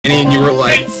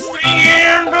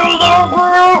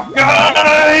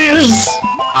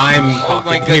I'm Oh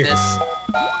my talking here. goodness.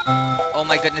 Oh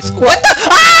my goodness. What the?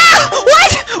 Ah!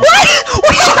 What?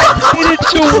 Made it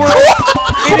to world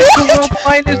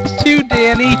 -2,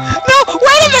 Danny. No,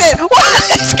 wait a minute! What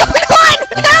is going on?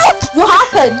 Help! What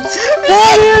happened?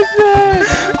 What is this?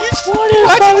 What is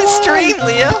Watching the that? stream,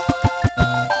 Leah.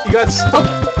 You got stuck.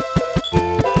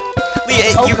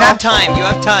 Leah, Oh, you God. have time. You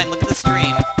have time. Look at the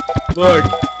stream. Look.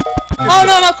 Oh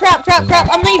no, no, crap. I'm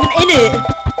not even in it.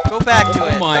 Go back to Oh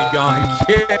it. my god,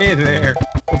 get in there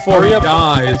before he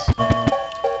dies.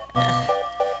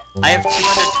 I have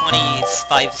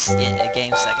 225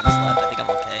 game seconds left. I think I'm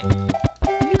okay.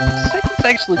 Seconds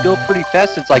actually go pretty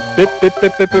fast. It's like bip bip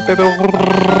bip bip bip bip.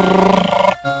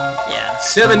 Yeah.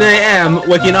 7 a.m.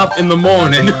 waking up in the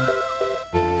morning. You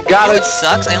know Gotta. what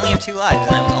sucks? I only have 2 lives,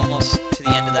 and I was almost to the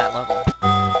end of that level.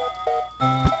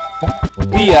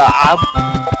 Yeah,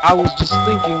 I was just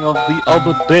thinking of the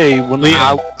other day when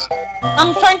I was...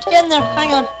 I'm trying to get in there.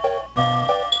 Hang on.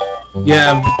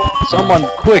 Yeah. Someone,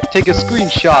 quick, take a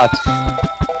screenshot.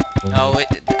 Oh,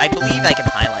 I believe I can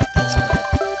highlight this, but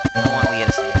I don't want Leah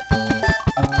to see it.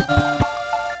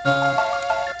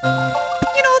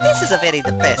 You know, this is a very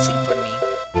depressing for me.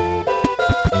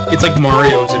 It's like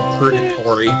Mario's in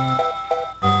purgatory.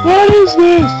 What is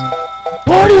this?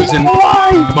 What is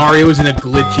life? Mario's in a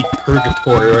glitchy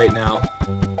purgatory right now.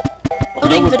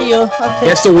 Loading video. He Okay.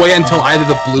 has to wait until either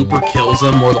the blooper kills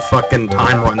him or the fucking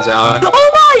time runs out. Oh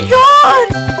my god!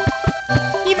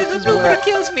 Either the blooper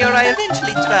kills me or I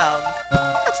eventually drown.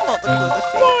 That's not the good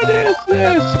thing. What is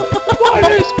this? What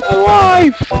is my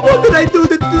life? What did I do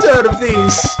to deserve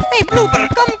this? Hey, blooper,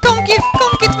 come get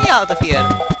me out of here.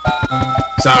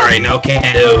 Sorry, no can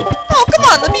do. Oh, come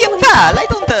on, be a pal. I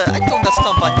don't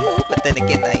stomp on you, but then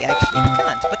again, I actually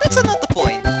can't. But that's not the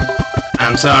point.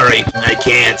 I'm sorry, I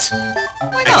can't.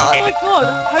 Why Oh not? my god.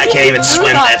 I can't even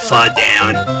swim that far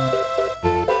down.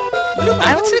 Blooper, I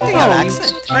what's don't with your know.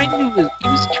 accent? He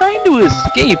was trying to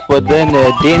escape, but then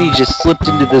Danny just slipped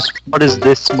into this "what is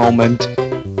this" moment.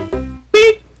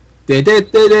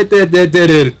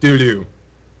 Do-do-do-do-do-do-do-do.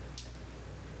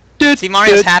 See,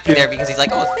 Mario's happy there because he's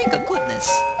like, oh, thank goodness.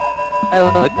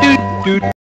 Dude.